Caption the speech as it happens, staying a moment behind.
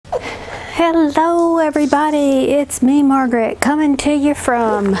Hello everybody, it's me Margaret coming to you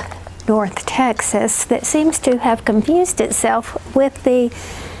from North Texas that seems to have confused itself with the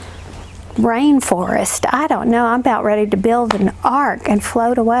rainforest. I don't know, I'm about ready to build an ark and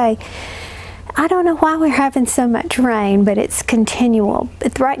float away. I don't know why we're having so much rain, but it's continual.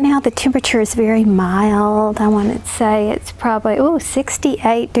 But right now the temperature is very mild. I want to say it's probably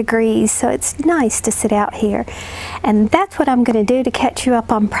 68 degrees, so it's nice to sit out here. And that's what I'm going to do to catch you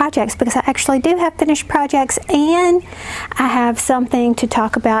up on projects, because I actually do have finished projects and I have something to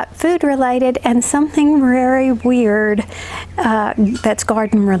talk about food related and something very weird that's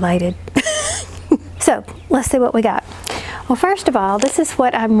garden related. So let's see what we got. Well, first of all, this is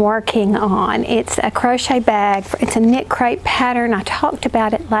what I'm working on. It's a crochet bag. It's a knit crepe pattern. I talked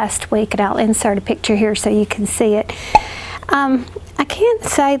about it last week, and I'll insert a picture here so you can see it. I can't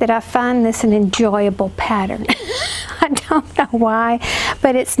say that I find this an enjoyable pattern. I don't know why,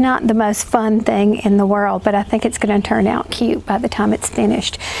 but it's not the most fun thing in the world, but I think it's going to turn out cute by the time it's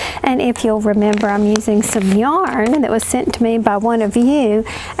finished. And if you'll remember, I'm using some yarn that was sent to me by one of you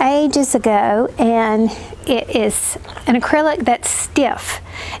ages ago, and it is an acrylic that's stiff.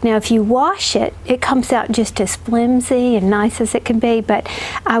 Now if you wash it, it comes out just as flimsy and nice as it can be, but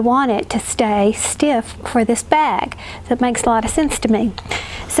I want it to stay stiff for this bag. So it makes a lot of sense to me.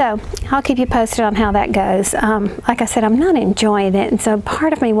 So I'll keep you posted on how that goes. Like I said, I'm not enjoying it, and so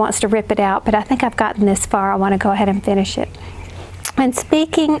part of me wants to rip it out, but I think I've gotten this far. I want to go ahead and finish it. And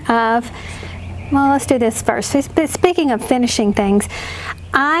speaking of, well, let's do this first. Speaking of finishing things,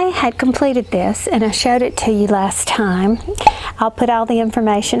 I had completed this and I showed it to you last time. I'll put all the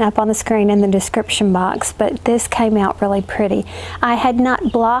information up on the screen in the description box, but this came out really pretty. I had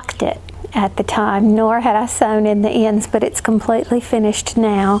not blocked it at the time, nor had I sewn in the ends, but it's completely finished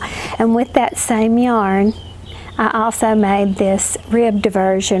now. And with that same yarn, I also made this ribbed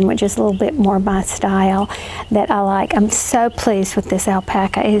version, which is a little bit more my style that I like. I'm so pleased with this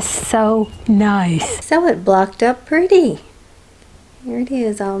alpaca. It is so nice. So it blocked up pretty. Here it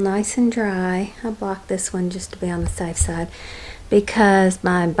is, all nice and dry. I blocked this one just to be on the safe side because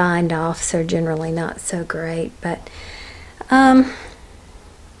my bind offs are generally not so great, but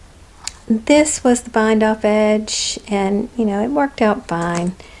this was the bind off edge, and you know, it worked out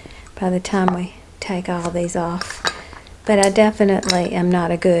fine by the time we take all these off. But I definitely am not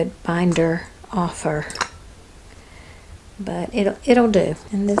a good binder offer, but it'll do.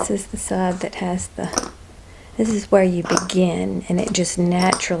 And this is the side that has the, this is where you begin, and it just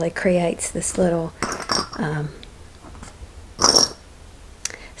naturally creates this little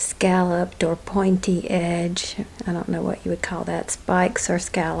scalloped or pointy edge. I don't know what you would call that, spikes or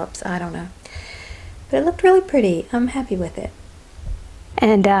scallops, I don't know. But it looked really pretty. I'm happy with it.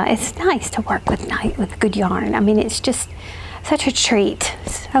 And it's nice to work with good yarn. I mean, it's just such a treat.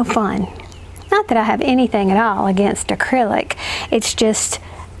 So fun. Not that I have anything at all against acrylic. It's just,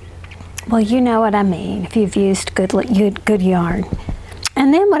 well, you know what I mean if you've used good yarn.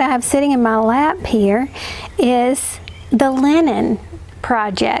 And then what I have sitting in my lap here is the linen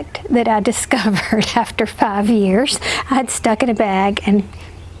project that I discovered after 5 years. I had stuck in a bag and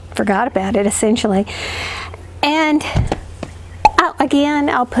forgot about it essentially. And again,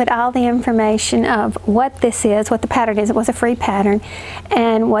 I'll put all the information of what this is, what the pattern is. It was a free pattern,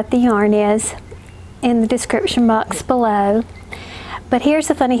 and what the yarn is in the description box below. But here's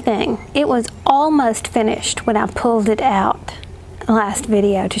the funny thing. It was almost finished when I pulled it out last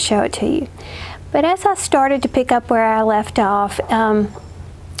video to show it to you. But as I started to pick up where I left off, I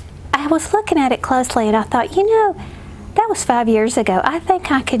was looking at it closely and I thought, you know, that was 5 years ago. I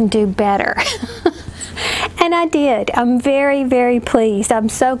think I can do better. And I did. I'm very, very pleased. I'm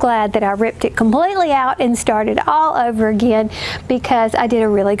so glad that I ripped it completely out and started all over again, because I did a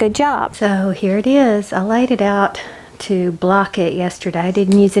really good job. So here it is. I laid it out to block it yesterday. I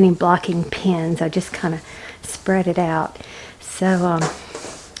didn't use any blocking pins. I just kind of spread it out. So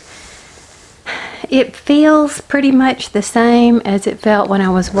it feels pretty much the same as it felt when I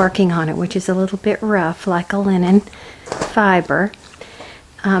was working on it, which is a little bit rough, like a linen fiber.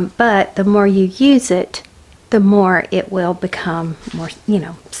 But the more you use it, the more it will become more, you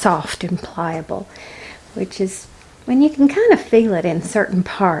know, soft and pliable, which is when you can kind of feel it in certain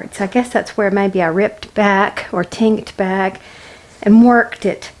parts. I guess that's where maybe I ripped back or tinked back and worked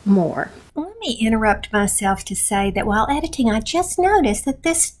it more. Let me interrupt myself to say that while editing, I just noticed that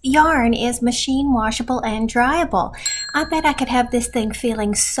this yarn is machine washable and dryable. I bet I could have this thing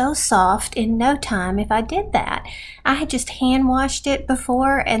feeling so soft in no time if I did that. I had just hand washed it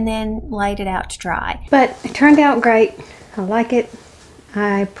before and then laid it out to dry. But it turned out great. I like it.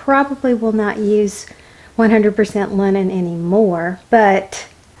 I probably will not use 100% linen anymore, but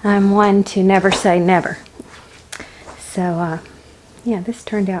I'm one to never say never. So, yeah, this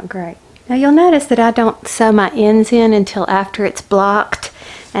turned out great. Now you'll notice that I don't sew my ends in until after it's blocked.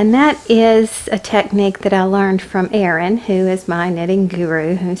 And that is a technique that I learned from Erin, who is my knitting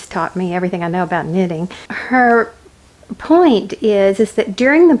guru, who's taught me everything I know about knitting. Her point is that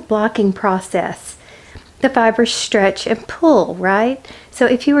during the blocking process, the fibers stretch and pull, right? So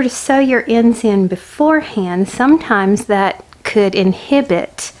if you were to sew your ends in beforehand, sometimes that could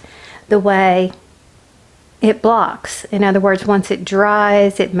inhibit the way it blocks. In other words, once it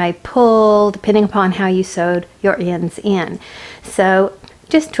dries, it may pull, depending upon how you sewed your ends in. So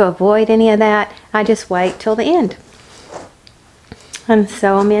just to avoid any of that, I just wait till the end and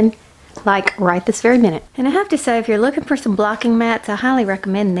sew them in like right this very minute. And I have to say, if you're looking for some blocking mats, I highly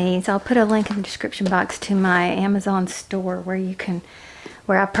recommend these. I'll put a link in the description box to my Amazon store where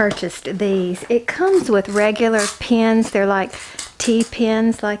I purchased these. It comes with regular pins. They're like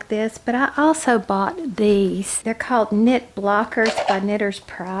T-pins like this, but I also bought these. They're called Knit Blockers by Knitter's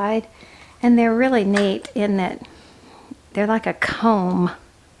Pride, and they're really neat in that they're like a comb.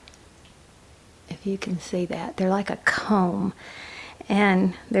 If you can see that, they're like a comb.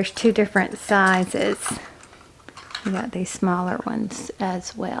 And there's two different sizes. You got these smaller ones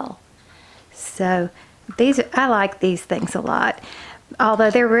as well. So I like these things a lot.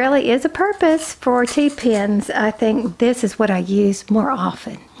 Although there really is a purpose for T-pins, I think this is what I use more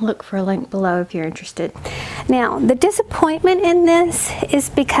often. Look for a link below if you're interested. Now, the disappointment in this is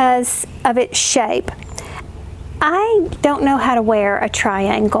because of its shape. I don't know how to wear a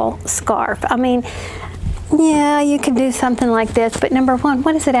triangle scarf. I mean, yeah, you can do something like this, but number one,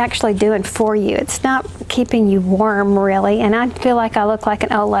 what is it actually doing for you? It's not keeping you warm, really, and I feel like I look like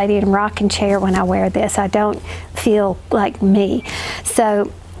an old lady in a rocking chair when I wear this. I don't feel like me,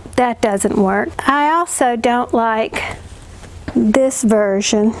 so that doesn't work. I also don't like this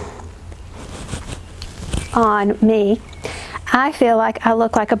version on me. I feel like I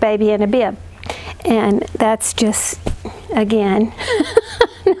look like a baby in a bib, and that's just, again,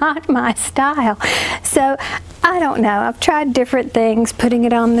 not my style. So I don't know. I've tried different things, putting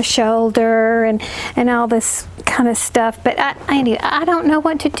it on the shoulder and all this kind of stuff, but I don't know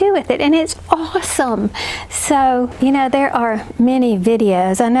what to do with it, and it's awesome. So, you know, there are many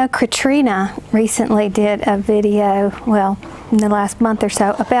videos. I know Katrina recently did a video, well, in the last month or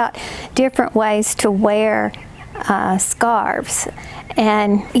so, about different ways to wear scarves,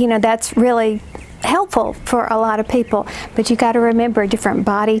 and you know, that's really helpful for a lot of people, but you got to remember different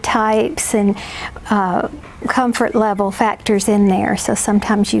body types and comfort level factors in there. So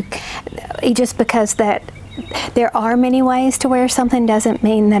sometimes just because that there are many ways to wear something doesn't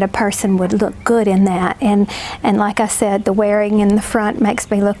mean that a person would look good in that. And like I said, the wearing in the front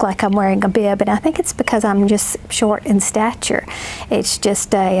makes me look like I'm wearing a bib, and I think it's because I'm just short in stature. It's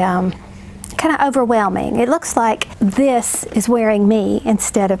just a kind of overwhelming. It looks like this is wearing me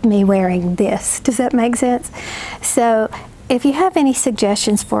instead of me wearing this. Does that make sense? So if you have any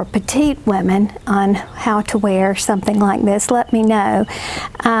suggestions for petite women on how to wear something like this, let me know.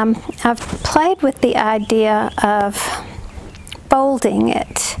 I've played with the idea of folding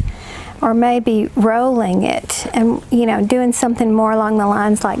it or maybe rolling it and, you know, doing something more along the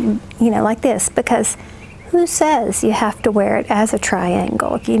lines like, you know, like this, because who says you have to wear it as a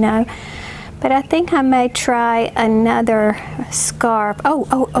triangle, you know? But I think I may try another scarf.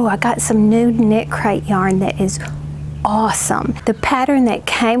 Oh, I got some new knit crate yarn that is awesome. The pattern that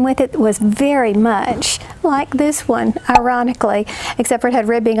came with it was very much like this one, ironically, except for it had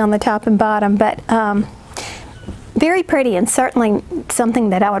ribbing on the top and bottom, but very pretty, and certainly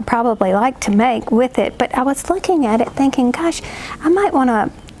something that I would probably like to make with it. But I was looking at it thinking, gosh, I might want a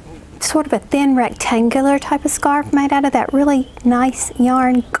sort of a thin rectangular type of scarf made out of that really nice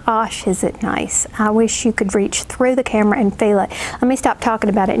yarn. Gosh, is it nice. I wish you could reach through the camera and feel it. Let me stop talking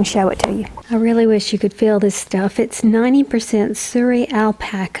about it and show it to you. I really wish you could feel this stuff. It's 90% Suri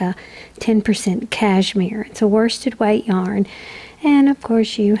alpaca, 10% cashmere. It's a worsted weight yarn, and of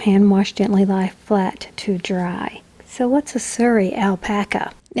course you hand wash gently, lie flat to dry. So what's a Suri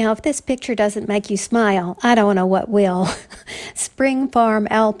alpaca? Now, if this picture doesn't make you smile, I don't know what will. Spring Farm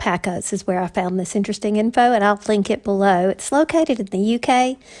Alpacas is where I found this interesting info, and I'll link it below. It's located in the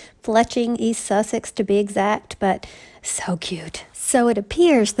UK, Fletching, East Sussex to be exact, but so cute. So it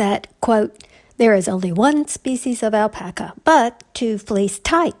appears that, quote, there is only one species of alpaca, but two fleece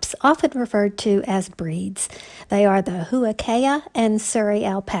types, often referred to as breeds. They are the Huaqueya and Suri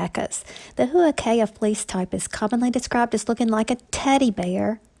alpacas. The Huaqueya fleece type is commonly described as looking like a teddy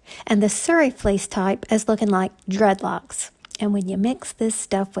bear, and the Suri fleece type as looking like dreadlocks. And when you mix this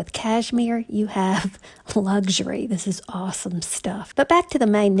stuff with cashmere, you have luxury. This is awesome stuff. But back to the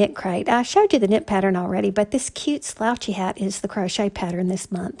main knit crate. I showed you the knit pattern already, but this cute slouchy hat is the crochet pattern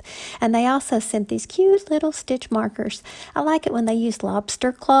this month. And they also sent these cute little stitch markers. I like it when they use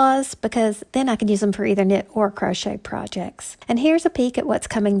lobster claws because then I can use them for either knit or crochet projects. And here's a peek at what's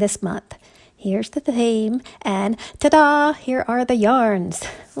coming this month. Here's the theme, and ta-da, here are the yarns.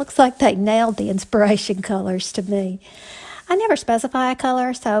 Looks like they nailed the inspiration colors to me. I never specify a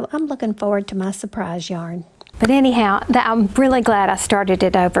color, so I'm looking forward to my surprise yarn. But anyhow, I'm really glad I started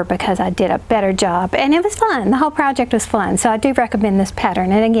it over because I did a better job. And it was fun. The whole project was fun. So I do recommend this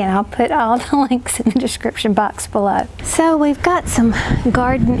pattern. And again, I'll put all the links in the description box below. So we've got some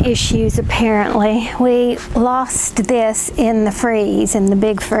garden issues apparently. We lost this in the freeze, in the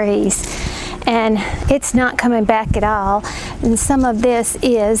big freeze. And it's not coming back at all. And some of this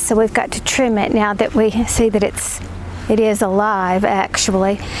is, so we've got to trim it now that we see that it is alive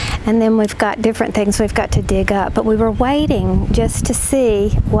actually. And then we've got different things we've got to dig up, but we were waiting just to see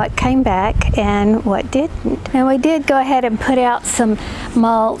what came back and what didn't. Now we did go ahead and put out some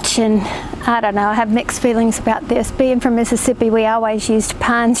mulch, and I don't know, I have mixed feelings about this. Being from Mississippi, we always used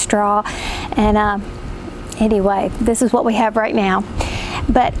pine straw, and anyway, this is what we have right now.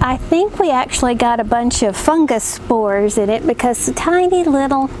 But I think we actually got a bunch of fungus spores in it because the tiny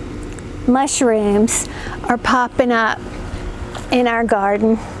little mushrooms are popping up in our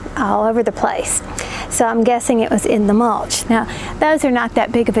garden all over the place. So I'm guessing it was in the mulch. Now, those are not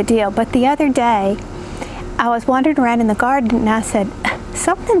that big of a deal, but the other day I was wandering around in the garden and I said,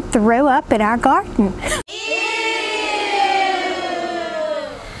 something threw up in our garden.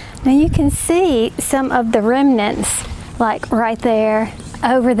 Now you can see some of the remnants, like right there,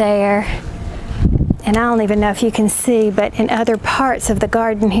 over there, and I don't even know if you can see, but in other parts of the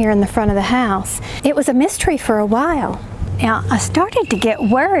garden here in the front of the house. It was a mystery for a while. Now, I started to get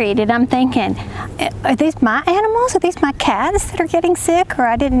worried, and I'm thinking, are these my animals? Are these my cats that are getting sick? Or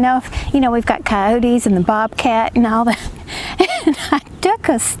I didn't know if, you know, we've got coyotes and the bobcat and all that. And I took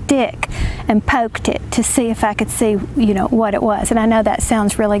a stick and poked it to see if I could see, you know, what it was. And I know that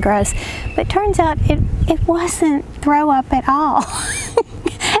sounds really gross, but it turns out it wasn't throw up at all.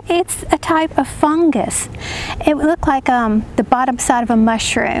 It's a type of fungus. It looked like the bottom side of a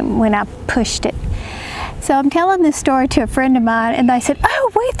mushroom when I pushed it. So I'm telling this story to a friend of mine, and they said,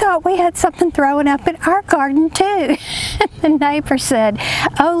 oh, we thought we had something throwing up in our garden too. The neighbor said,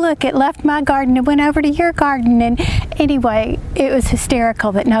 oh, look, it left my garden and went over to your garden. And anyway, it was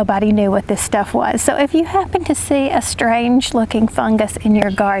hysterical that nobody knew what this stuff was. So if you happen to see a strange looking fungus in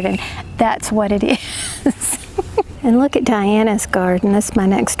your garden, that's what it is. And look at Diana's garden. That's my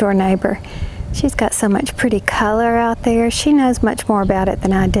next door neighbor. She's got so much pretty color out there. She knows much more about it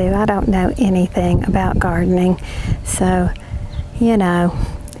than I do. I don't know anything about gardening. So, you know,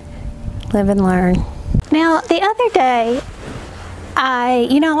 live and learn. Now, the other day, I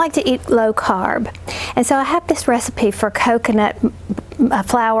like to eat low carb. And so I have this recipe for coconut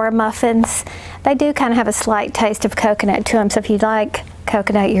flour muffins. They do kind of have a slight taste of coconut to them. So if you like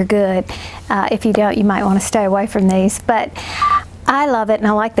coconut, you're good. If you don't, you might want to stay away from these. But I love it, and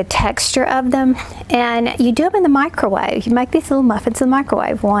I like the texture of them. And you do them in the microwave. You make these little muffins in the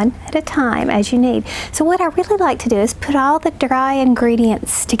microwave, one at a time, as you need. So what I really like to do is put all the dry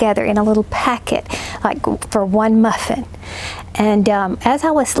ingredients together in a little packet, like for one muffin. And as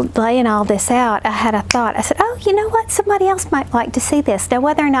I was laying all this out, I had a thought. I said, oh, you know what? Somebody else might like to see this. Now,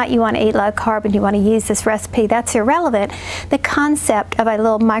 whether or not you want to eat low carb and you want to use this recipe, that's irrelevant. The concept of a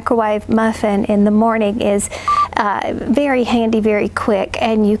little microwave muffin in the morning is very handy, very quick,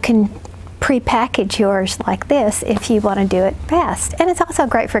 and you can pre-package yours like this if you want to do it fast. And it's also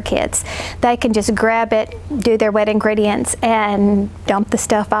great for kids. They can just grab it, do their wet ingredients, and dump the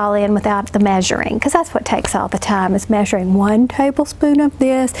stuff all in without the measuring, because that's what takes all the time, is measuring 1 tablespoon of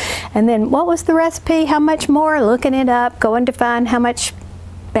this, and then what was the recipe, how much more, looking it up, going to find how much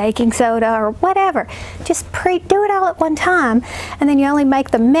baking soda or whatever. Just do it all at one time, and then you only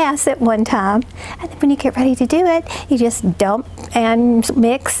make the mess at one time, and then when you get ready to do it, you just dump and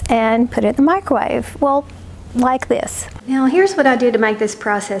mix and put it in the microwave. Well, like this. Now here's what I do to make this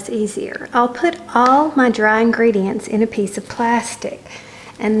process easier. I'll put all my dry ingredients in a piece of plastic,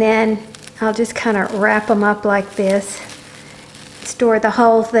 and then I'll just kind of wrap them up like this, store the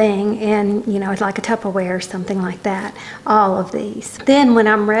whole thing in, you know, like a Tupperware or something like that, all of these. Then when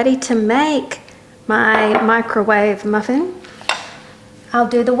I'm ready to make my microwave muffin, I'll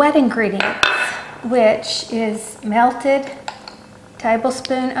do the wet ingredients, which is melted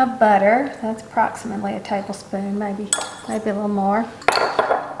tablespoon of butter. That's approximately a tablespoon, maybe a little more.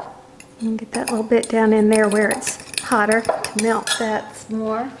 And get that little bit down in there where it's hotter to melt that some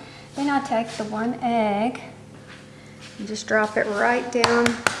more. Then I'll take the 1 egg and just drop it right down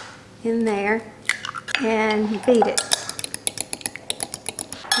in there and beat it.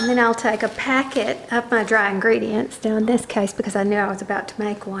 And then I'll take a packet of my dry ingredients. Now in this case, because I knew I was about to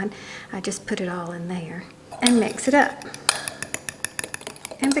make one, I just put it all in there and mix it up.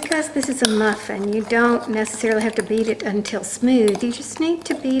 And because this is a muffin, you don't necessarily have to beat it until smooth. You just need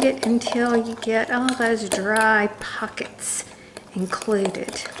to beat it until you get all those dry pockets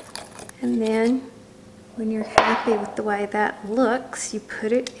included. And then when you're happy with the way that looks, you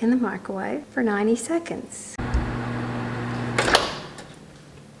put it in the microwave for 90 seconds.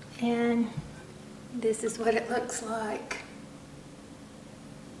 And this is what it looks like.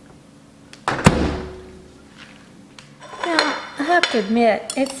 Now, I have to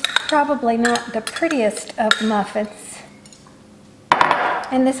admit, it's probably not the prettiest of muffins.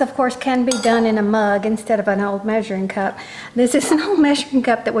 And this, of course, can be done in a mug instead of an old measuring cup. This is an old measuring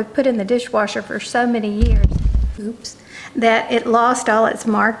cup that we've put in the dishwasher for so many years, oops, that it lost all its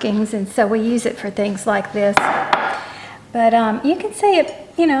markings, and so we use it for things like this. But you can see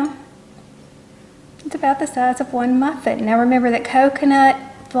it, you know, it's about the size of one muffin. Now remember that coconut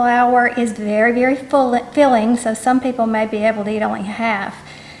flour is very, very filling, so some people may be able to eat only half,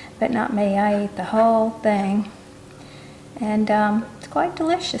 but not me. I eat the whole thing. And it's quite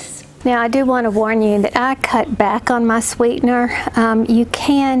delicious. Now I do want to warn you that I cut back on my sweetener. You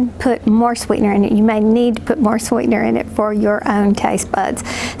can put more sweetener in it. You may need to put more sweetener in it for your own taste buds.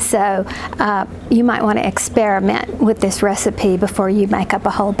 So you might want to experiment with this recipe before you make up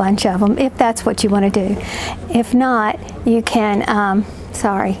a whole bunch of them, if that's what you want to do. If not, you can,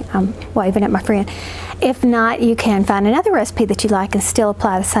 sorry, I'm waving at my friend. If not, you can find another recipe that you like and still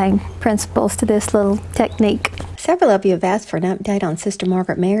apply the same principles to this little technique. Several of you have asked for an update on Sister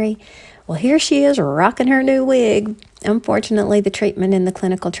Margaret Mary. Well, here she is rocking her new wig. Unfortunately, the treatment in the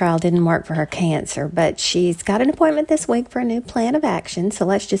clinical trial didn't work for her cancer, but she's got an appointment this week for a new plan of action, so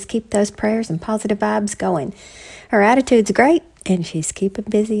let's just keep those prayers and positive vibes going. Her attitude's great, and she's keeping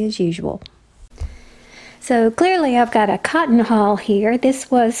busy as usual. So clearly I've got a cotton haul here.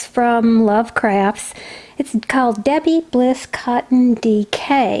 This was from Love Crafts. It's called Debbie Bliss Cotton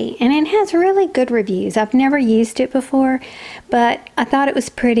DK, and it has really good reviews. I've never used it before, but I thought it was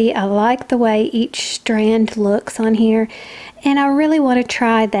pretty. I like the way each strand looks on here, and I really want to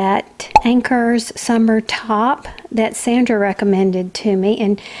try that Anchor's Summer Top that Sandra recommended to me,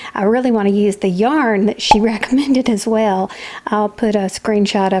 and I really want to use the yarn that she recommended as well. I'll put a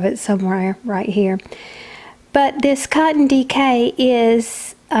screenshot of it somewhere right here. But this cotton DK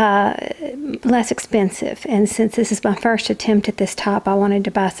is less expensive, and since this is my first attempt at this top, I wanted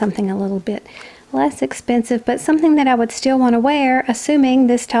to buy something a little bit less expensive, but something that I would still want to wear, assuming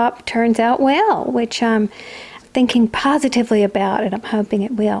this top turns out well, which I'm thinking positively about, and I'm hoping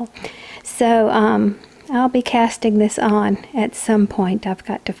it will. So I'll be casting this on at some point. I've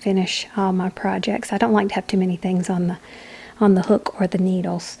got to finish all my projects. I don't like to have too many things on the hook or the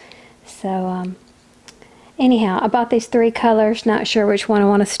needles. So anyhow, I bought these 3 colors, not sure which one I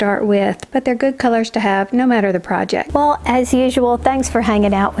want to start with, but they're good colors to have no matter the project. Well, as usual, thanks for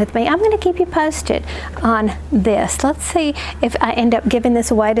hanging out with me. I'm going to keep you posted on this. Let's see if I end up giving this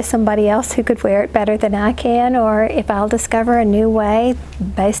away to somebody else who could wear it better than I can, or if I'll discover a new way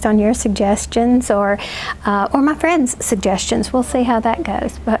based on your suggestions or my friends' suggestions. We'll see how that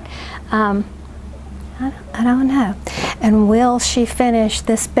goes. But I don't know. And will she finish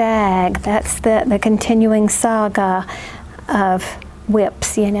this bag? That's the continuing saga of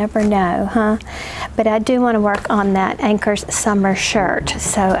whips. You never know, huh? But I do want to work on that Anchor's summer shirt.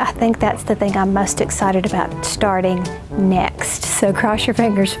 So I think that's the thing I'm most excited about starting next. So cross your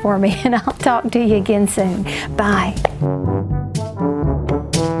fingers for me, and I'll talk to you again soon. Bye.